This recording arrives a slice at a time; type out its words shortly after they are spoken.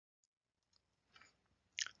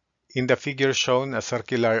In the figure shown, a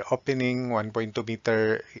circular opening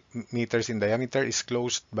 1.2 meters in diameter is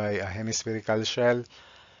closed by a hemispherical shell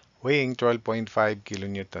weighing 12.5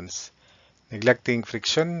 kilonewtons. Neglecting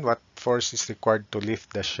friction, what force is required to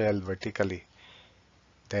lift the shell vertically?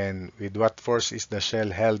 Then, with what force is the shell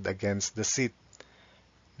held against the seat?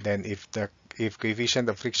 Then, if coefficient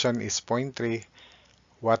of friction is 0.3,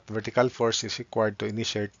 what vertical force is required to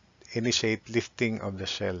initiate lifting of the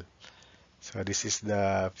shell? So this is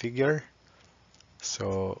the figure.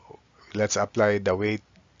 So let's apply the weight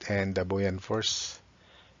and the buoyant force.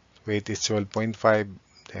 Weight is 12.5,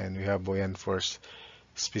 then we have buoyant force.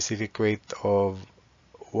 Specific weight of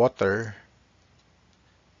water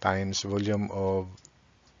times volume of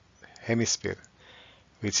hemisphere,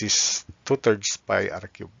 which is 2/3 pi r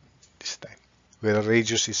cube this time, where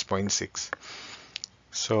radius is 0.6.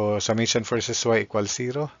 So summation forces y equals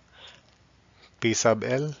 0. P sub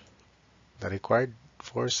L, the required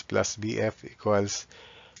force, plus BF equals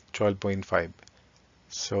 12.5.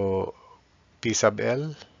 So P sub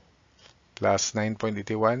L plus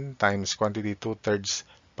 9.81 times quantity 2/3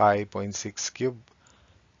 pi 0.6 cube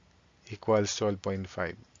equals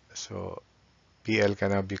 12.5. So PL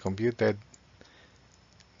cannot be computed.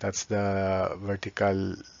 That's the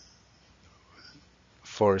vertical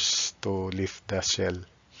force to lift the shell.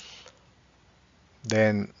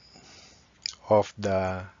 Then of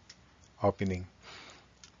the opening.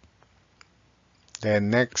 Then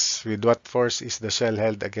next, with what force is the shell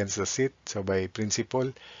held against the seat? So by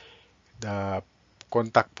principle, the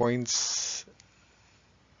contact points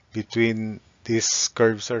between this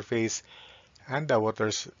curved surface and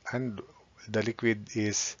the liquid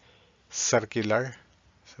is circular.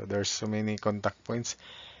 So there's so many contact points,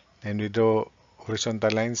 and we draw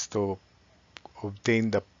horizontal lines to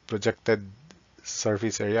obtain the projected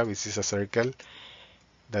surface area, which is a circle.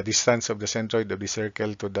 The distance of the centroid of the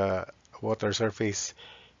circle to the water surface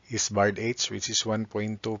is barred h, which is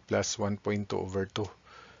 1.2 plus 1.2 over 2.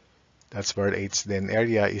 That's barred h. Then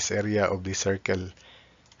area is area of the circle.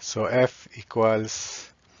 So F equals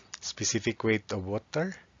specific weight of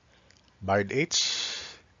water, barred h,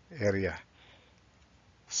 area.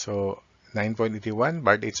 So 9.81,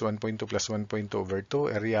 barred h 1.2 plus 1.2 over 2,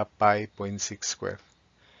 area pi 0.6 square,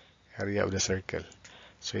 area of the circle.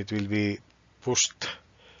 So it will be pushed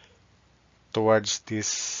towards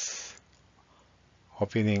this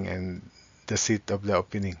opening and the seat of the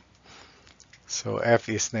opening. So F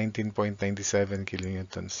is 19.97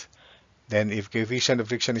 kilonewtons. Then if coefficient of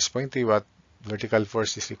friction is 0.3, what vertical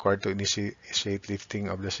force is required to initiate lifting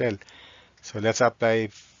of the shell? So let's apply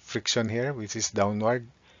friction here, which is downward,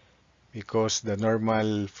 because the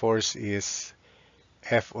normal force is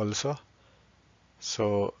F also.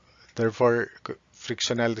 So therefore,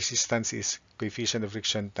 frictional resistance is coefficient of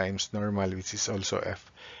friction times normal, which is also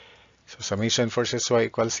F. So summation forces y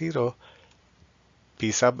equals 0.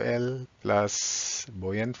 P sub L plus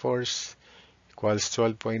buoyant force equals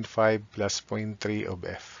 12.5 plus 0.3 of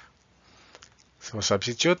F. So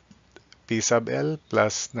substitute P sub L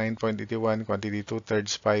plus 9.81 quantity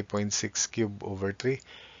 2/3 pi 0.6 cube over 3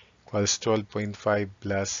 equals 12.5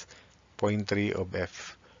 plus 0.3 of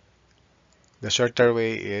F. The shorter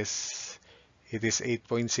way is, it is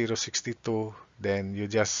 8.062, then you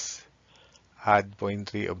just add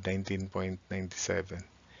 0.3 of 19.97.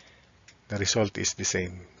 The result is the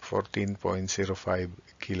same, 14.05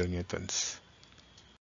 kilonewtons.